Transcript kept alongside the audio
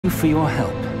for your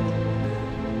help.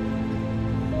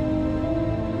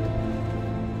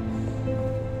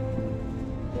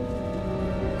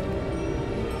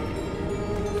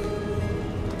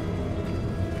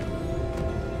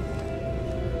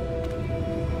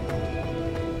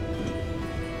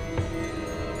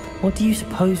 What do you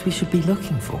suppose we should be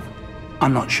looking for?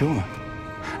 I'm not sure.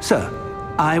 Sir,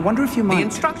 I wonder if you might... The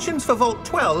instructions for Vault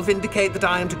 12 indicate that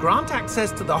I am to grant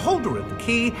access to the holder of the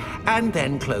key and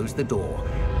then close the door.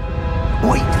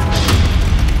 Wait!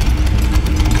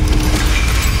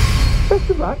 Best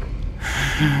of luck.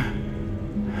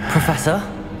 Professor?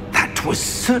 That was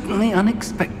certainly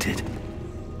unexpected.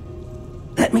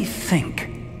 Let me think.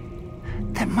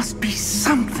 There must be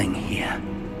something here.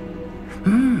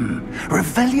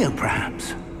 Revelio,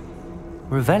 perhaps?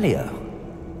 Revelio?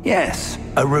 Yes,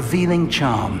 a revealing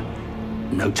charm.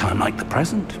 No time like the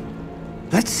present.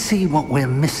 Let's see what we're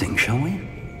missing, shall we?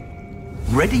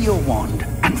 Ready your wand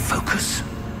and focus.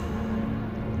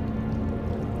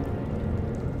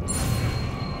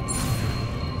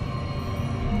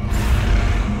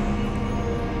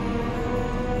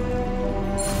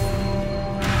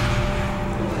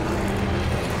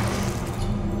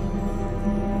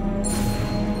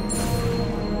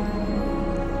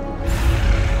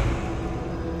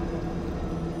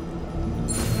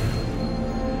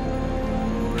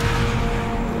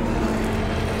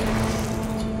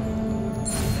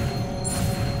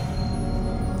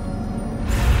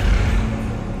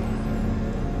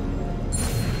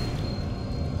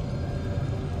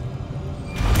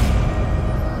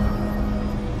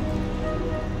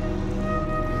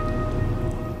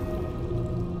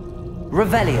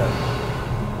 Revelio.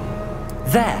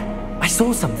 There! I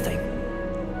saw something.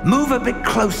 Move a bit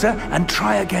closer and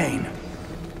try again.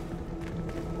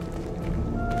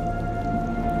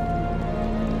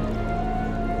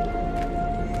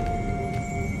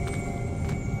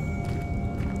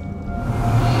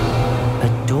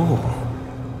 A door.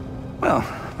 Well,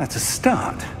 that's a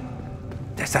start.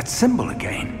 There's that symbol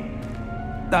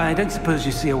again. I don't suppose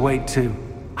you see a way to...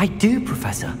 I do,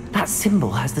 Professor. That symbol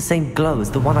has the same glow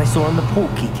as the one I saw on the port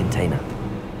key container.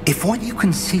 If what you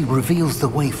can see reveals the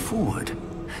way forward,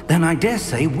 then I dare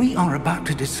say we are about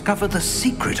to discover the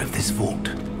secret of this vault.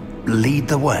 Lead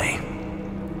the way.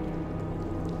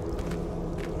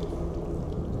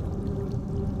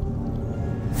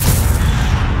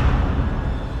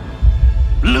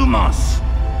 Lumos!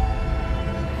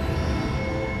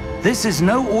 This is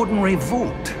no ordinary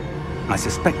vault. I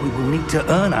suspect we will need to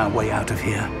earn our way out of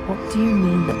here. What do you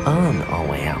mean, earn our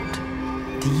way out?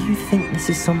 Do you think this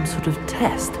is some sort of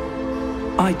test?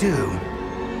 I do.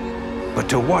 But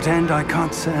to what end, I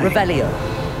can't say. Revelio.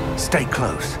 Stay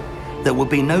close. There will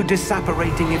be no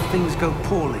disapparating if things go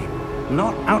poorly.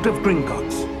 Not out of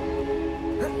Gringotts.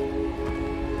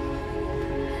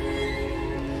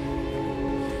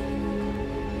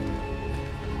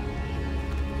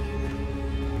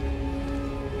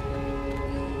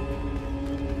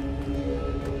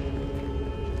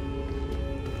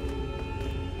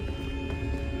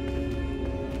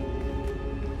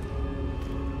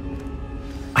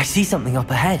 I see something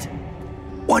up ahead.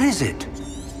 What is it?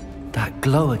 That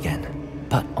glow again,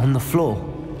 but on the floor.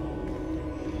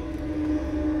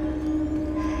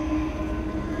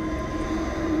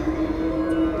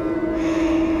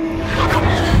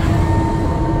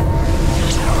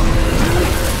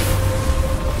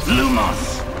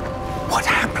 Lumos! What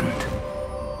happened?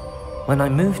 When I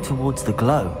moved towards the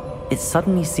glow, it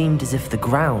suddenly seemed as if the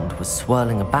ground was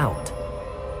swirling about.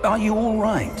 Are you all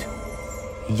right?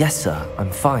 Yes, sir,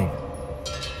 I'm fine.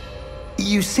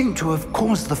 You seem to have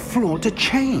caused the floor to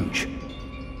change.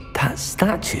 That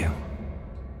statue?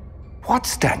 What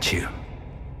statue?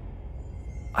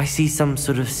 I see some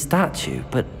sort of statue,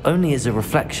 but only as a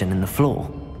reflection in the floor.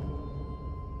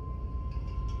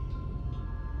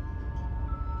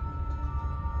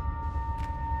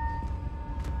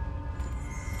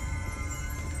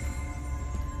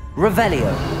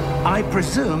 Revelio. I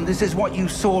presume this is what you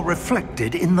saw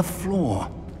reflected in the floor.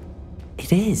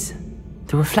 It is.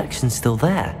 The reflection's still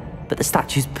there, but the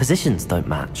statue's positions don't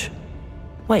match.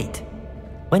 Wait,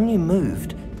 when you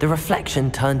moved, the reflection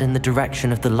turned in the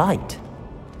direction of the light.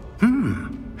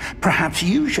 Perhaps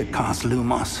you should cast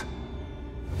Lumos.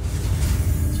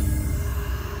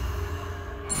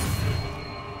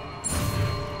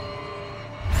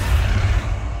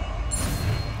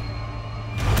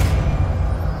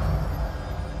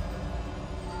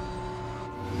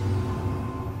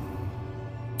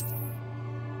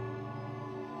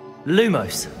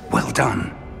 Lumos. Well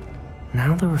done.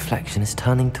 Now the reflection is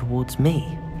turning towards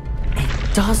me.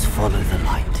 It does follow the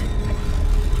light.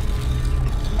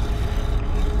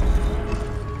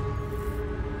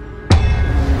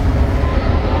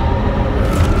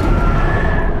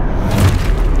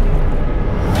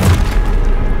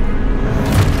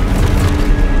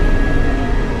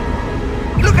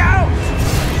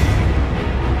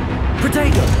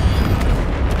 Protego!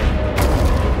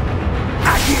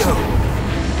 Accio!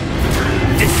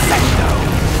 Descendo!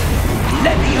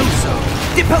 Levioso!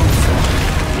 Deposo!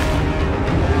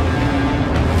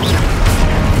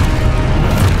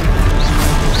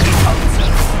 Deposo!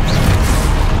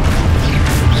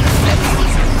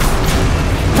 Levioso!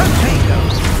 Protego!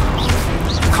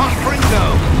 Confringo!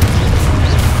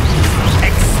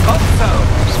 Expulso!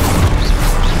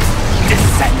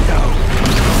 Descendo!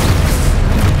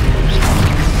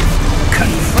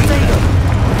 Confringo!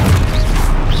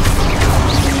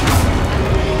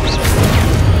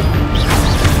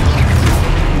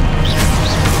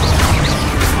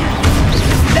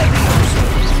 Levioso!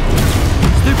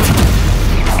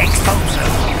 Expulso!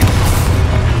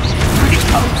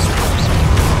 Deposo!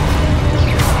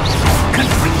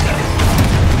 Confringo!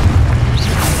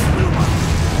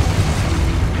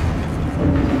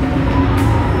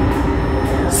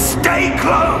 Stay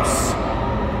close!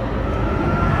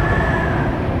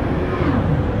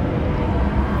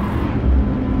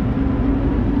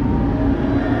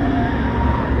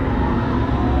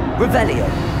 Revelio!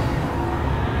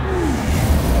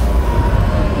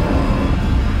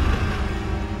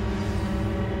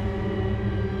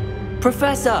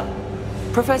 Professor!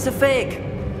 Professor Fig!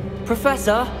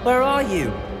 Professor, where are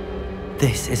you?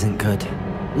 This isn't good.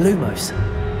 Lumos,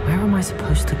 where am I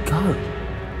supposed to go?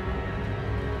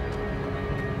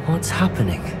 What's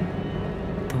happening?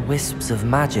 The wisps of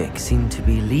magic seem to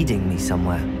be leading me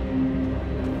somewhere.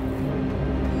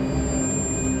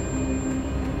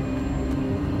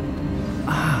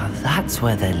 Ah, that's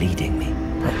where they're leading me.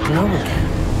 That glow again.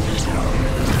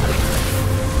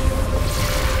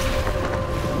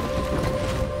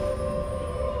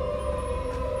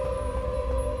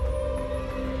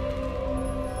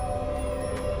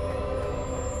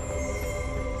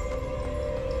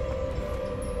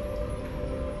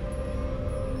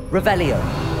 Revelio.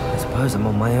 I suppose I'm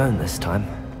on my own this time.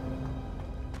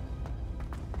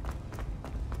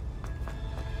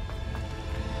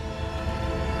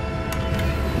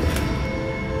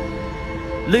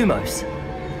 Lumos.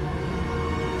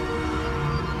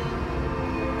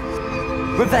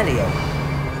 Revelio.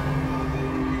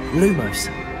 Lumos.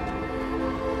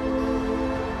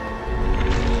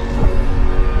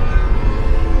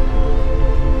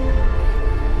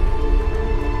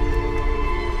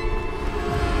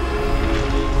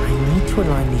 To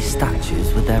align these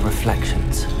statues with their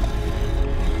reflections.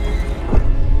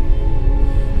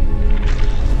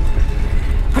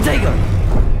 Protego!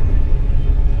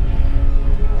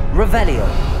 Revelio!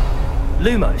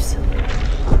 Lumos!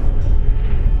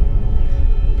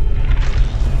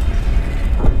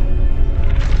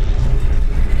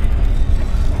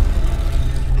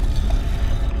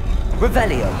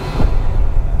 Revelio!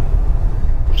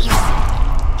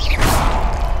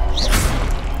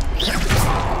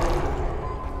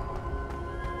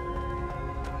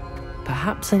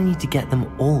 Perhaps I need to get them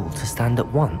all to stand at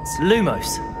once.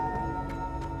 Lumos!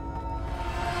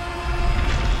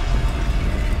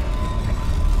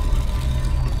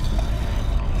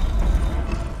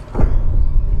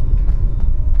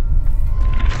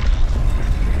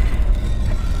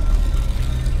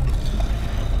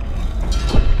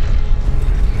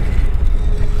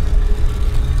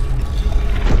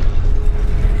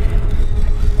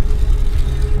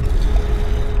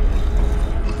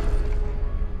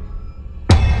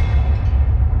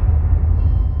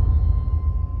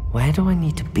 Where do I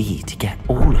need to be to get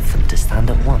all of them to stand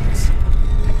at once?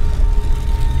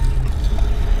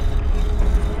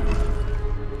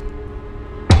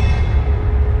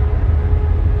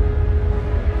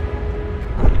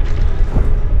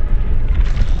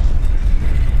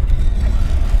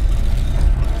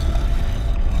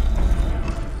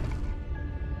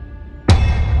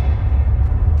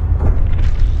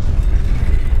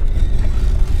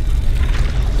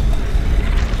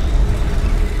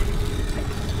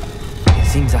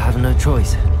 Seems I have no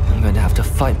choice. I'm going to have to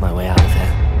fight my way out of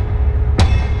here.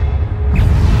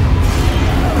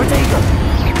 Protego!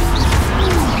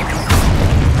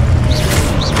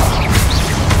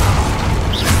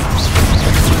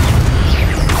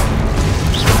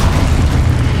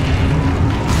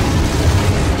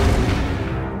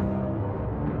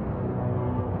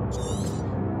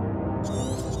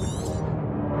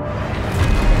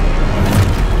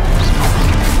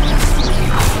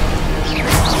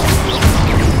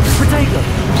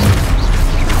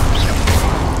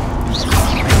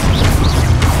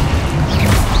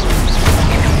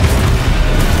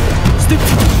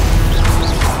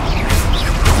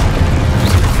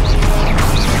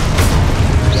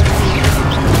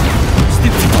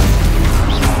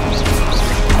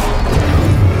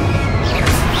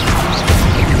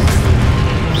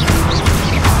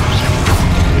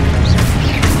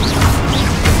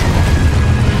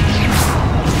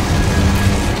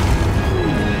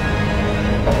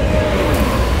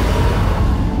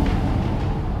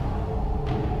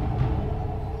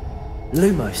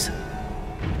 Lumos.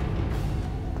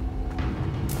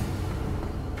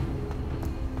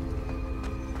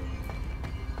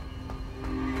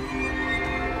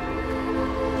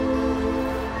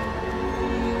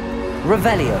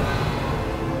 Revelio.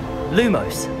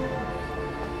 Lumos.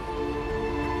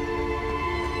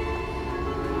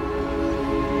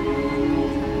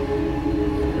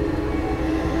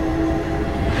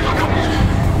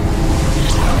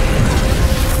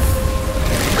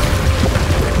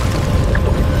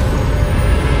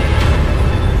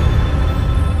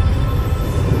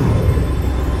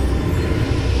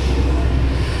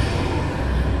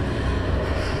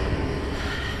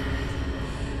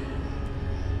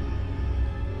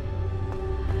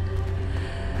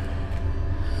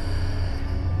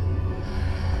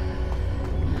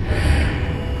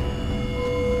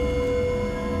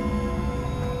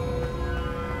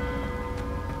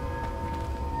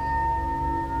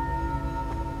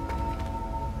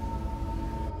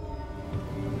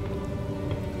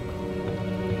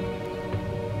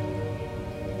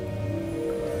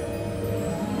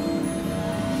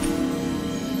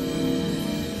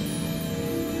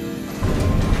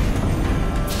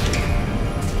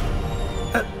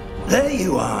 There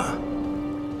you are.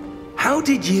 How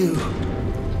did you...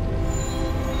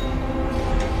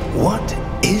 What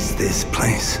is this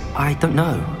place? I don't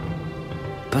know.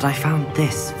 But I found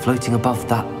this floating above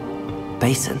that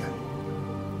basin.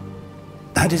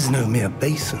 That is no mere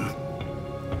basin.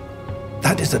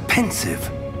 That is a pensive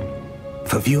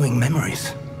for viewing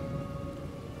memories.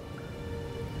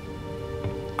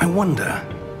 I wonder...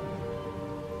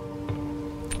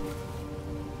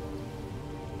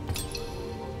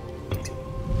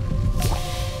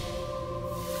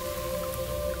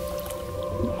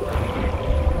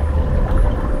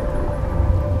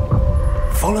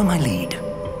 Follow my lead.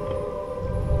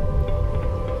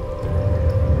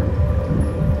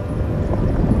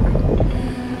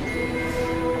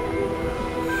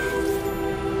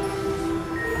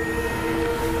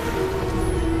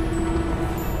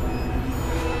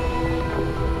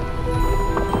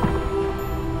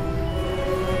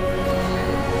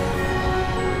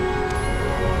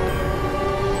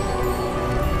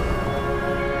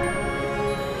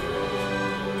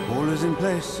 All is in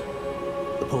place.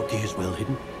 The portkey is well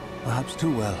hidden. Perhaps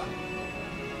too well.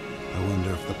 I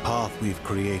wonder if the path we've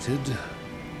created...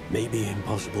 May be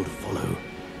impossible to follow.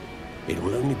 It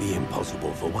will only be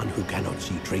impossible for one who cannot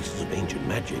see traces of ancient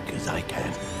magic as I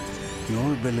can.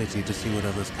 Your ability to see what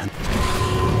others can...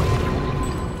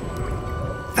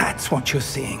 That's what you're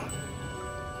seeing.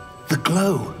 The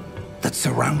glow that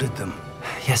surrounded them.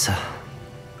 Yes, sir.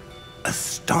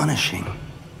 Astonishing.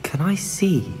 Can I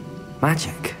see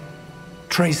magic?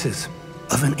 Traces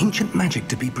of an ancient magic,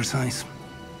 to be precise.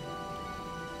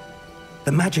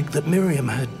 The magic that Miriam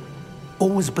had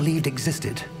always believed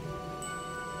existed,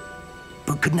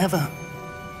 but could never.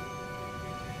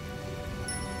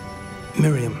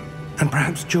 Miriam, and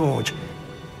perhaps George,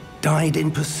 died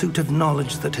in pursuit of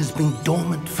knowledge that has been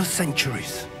dormant for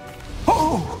centuries.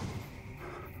 Oh!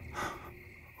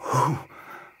 Oh!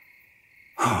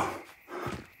 Oh!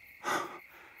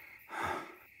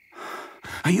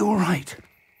 Are you all right?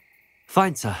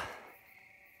 Fine, sir.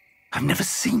 I've never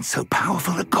seen so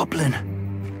powerful a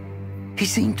goblin. He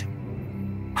seemed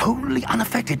wholly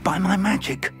unaffected by my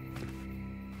magic.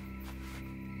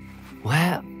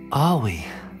 Where are we?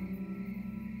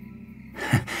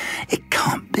 It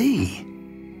can't be.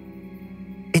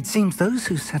 It seems those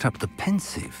who set up the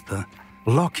pensive, the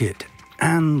locket,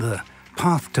 and the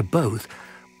path to both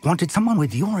wanted someone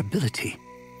with your ability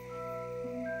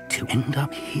to end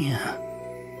up here.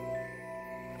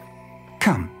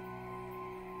 Come.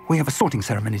 We have a sorting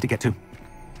ceremony to get to.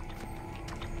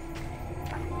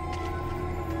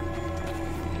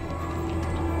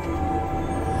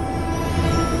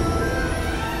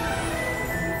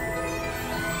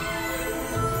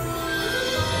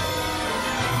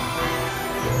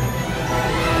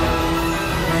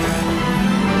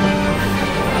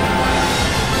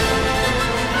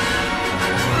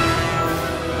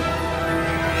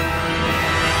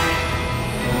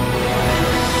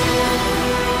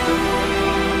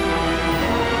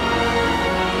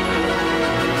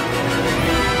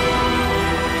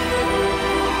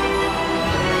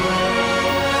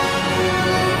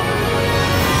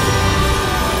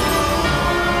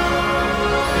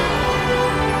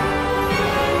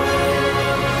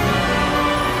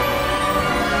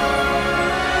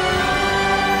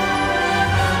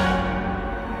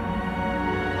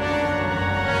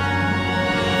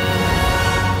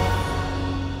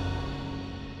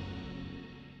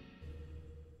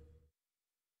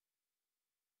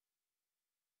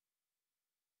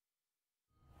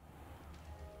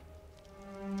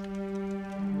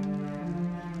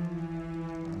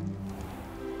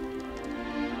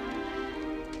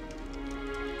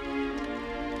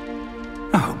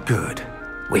 Oh, good.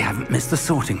 We haven't missed the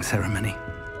sorting ceremony.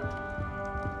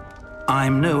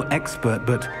 I'm no expert,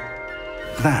 but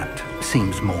that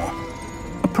seems more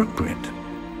appropriate.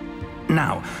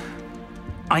 Now,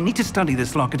 I need to study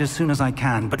this locket as soon as I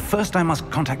can, but first I must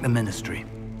contact the Ministry.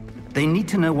 They need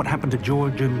to know what happened to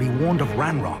George and be warned of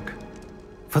Ranrock.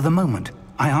 For the moment,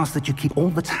 I ask that you keep all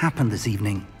that's happened this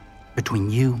evening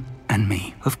between you and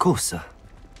me. Of course, sir.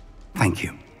 Thank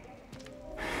you.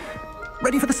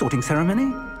 Ready for the sorting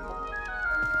ceremony?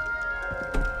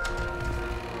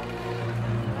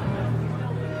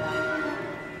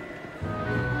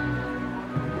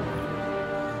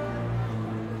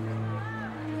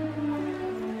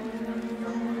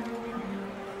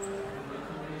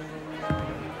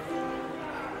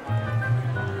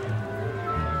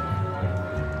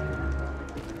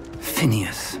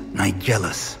 Phineas,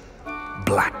 Nigellus,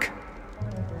 Black.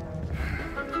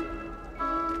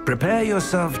 Prepare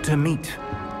yourself to meet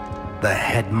the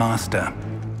headmaster.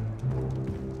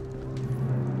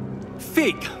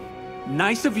 Fig,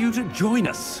 nice of you to join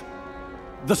us.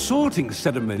 The sorting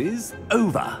ceremony's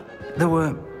over. There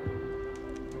were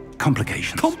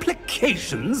complications.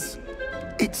 Complications?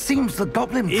 It seems the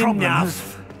goblin problem has...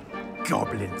 Enough!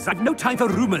 Goblins. I've no time for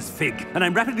rumors, Fig, and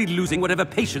I'm rapidly losing whatever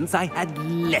patience I had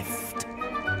left.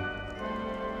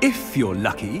 If you're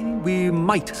lucky, we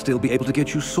might still be able to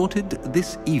get you sorted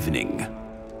this evening.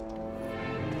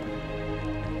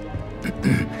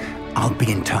 I'll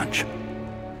be in touch.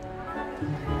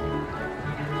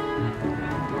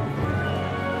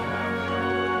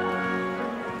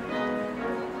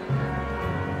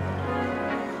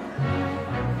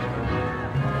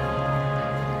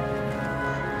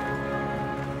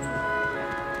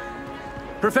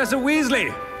 Professor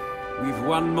Weasley, we've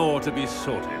one more to be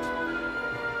sorted.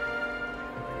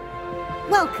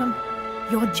 Welcome.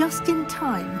 You're just in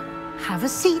time. Have a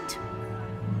seat.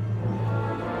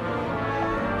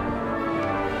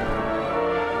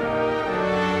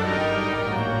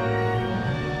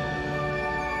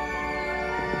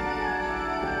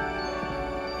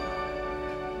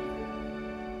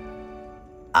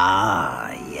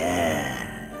 Ah,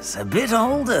 yes. A bit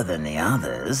older than the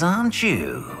others, aren't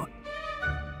you?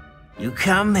 You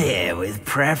come here with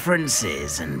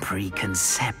preferences and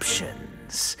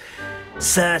preconceptions.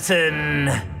 Certain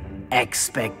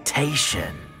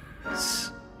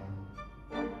expectations.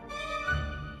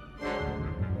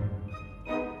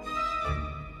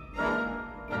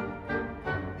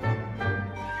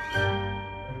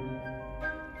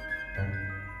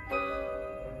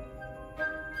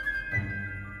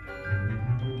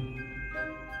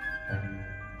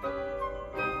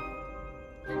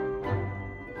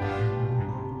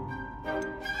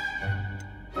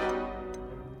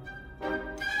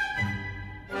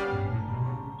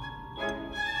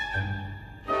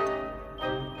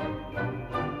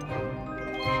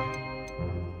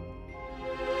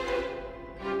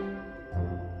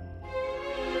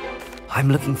 I'm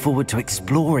looking forward to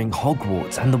exploring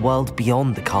Hogwarts and the world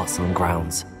beyond the castle and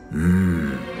grounds.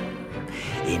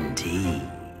 Indeed.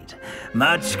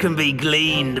 Much can be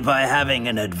gleaned by having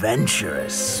an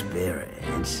adventurous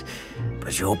spirit,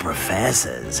 but your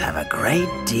professors have a great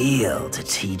deal to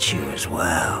teach you as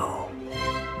well.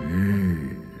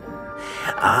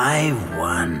 I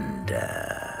wonder...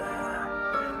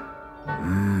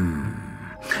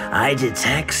 I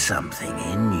detect something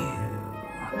in you.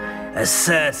 A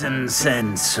certain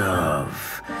sense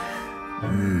of...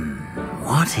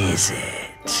 what is it?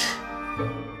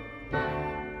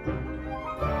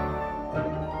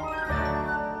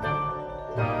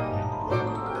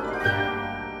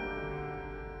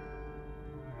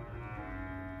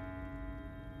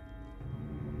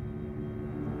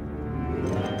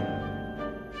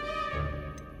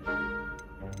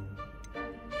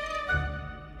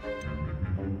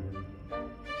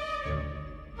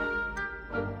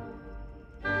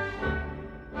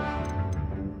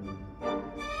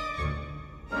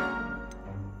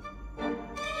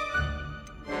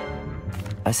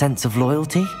 A sense of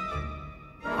loyalty?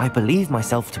 I believe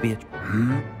myself to be a...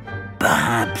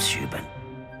 Perhaps you believe.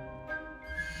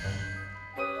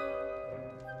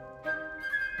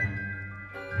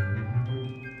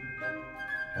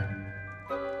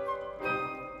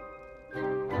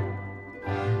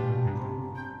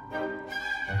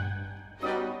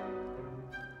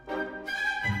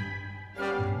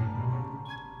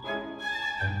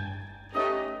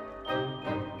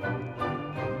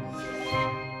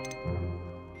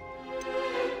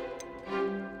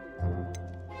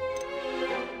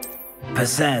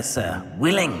 Possess a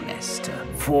willingness to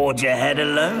forge ahead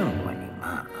alone when you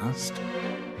must.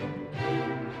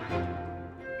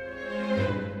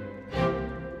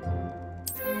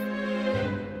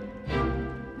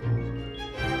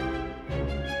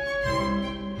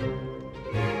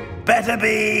 better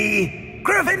be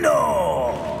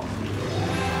Gryffindor!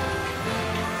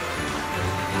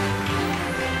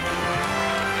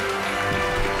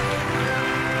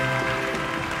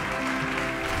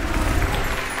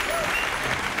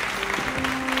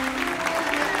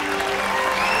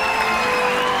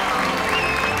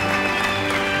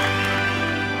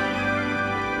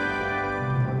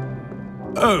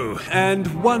 Oh, and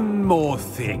one more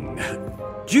thing.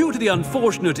 Due to the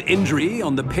unfortunate injury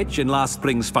on the pitch in last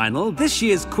spring's final, this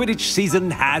year's Quidditch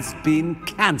season has been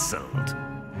cancelled.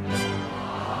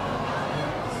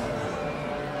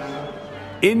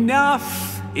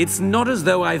 Enough! It's not as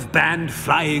though I've banned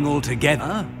flying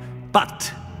altogether,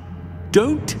 but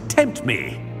don't tempt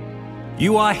me.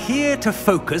 You are here to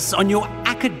focus on your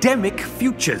academic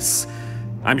futures.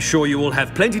 I'm sure you will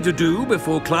have plenty to do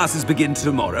before classes begin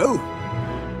tomorrow.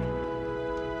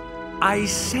 I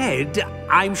said,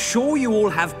 I'm sure you all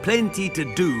have plenty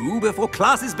to do before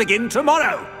classes begin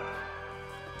tomorrow.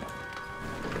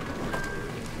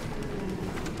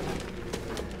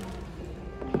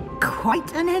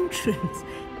 Quite an entrance.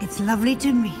 It's lovely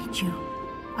to meet you.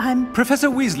 I'm... Professor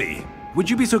Weasley, would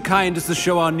you be so kind as to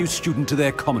show our new student to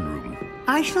their common room?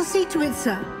 I shall see to it,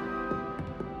 sir.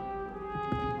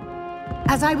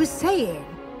 As I was saying,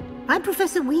 I'm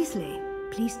Professor Weasley.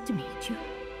 Pleased to meet you.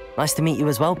 Nice to meet you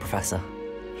as well, Professor.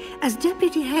 As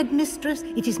Deputy Headmistress,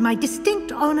 it is my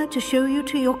distinct honor to show you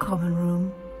to your common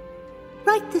room.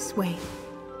 Right this way.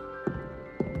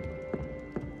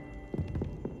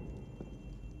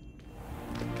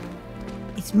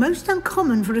 It's most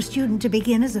uncommon for a student to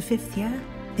begin as a fifth year.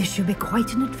 This should be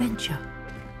quite an adventure.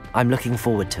 I'm looking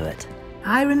forward to it.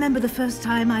 I remember the first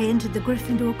time I entered the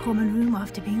Gryffindor common room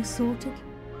after being sorted.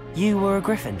 You were a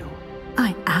Gryffindor?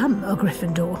 I am a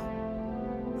Gryffindor.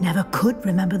 Never could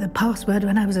remember the password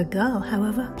when I was a girl,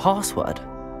 however. Password?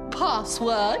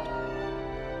 Password?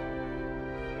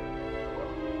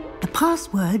 The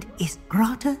password is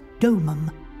Grata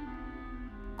Domum.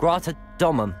 Grata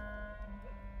Domum.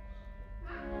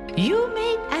 You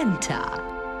may enter.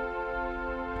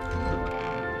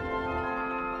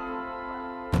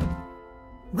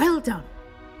 Well done.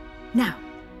 Now,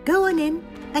 go on in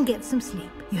and get some sleep.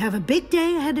 You have a big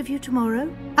day ahead of you tomorrow.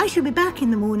 I shall be back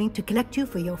in the morning to collect you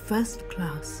for your first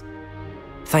class.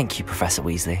 Thank you, Professor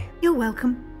Weasley. You're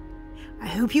welcome. I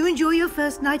hope you enjoy your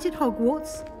first night at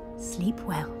Hogwarts. Sleep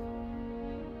well.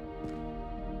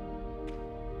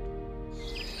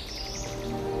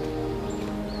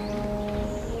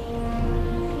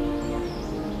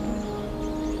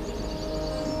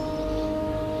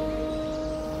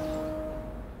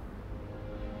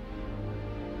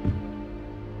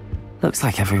 Looks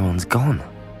like everyone's gone.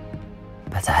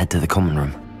 Better head to the common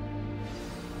room.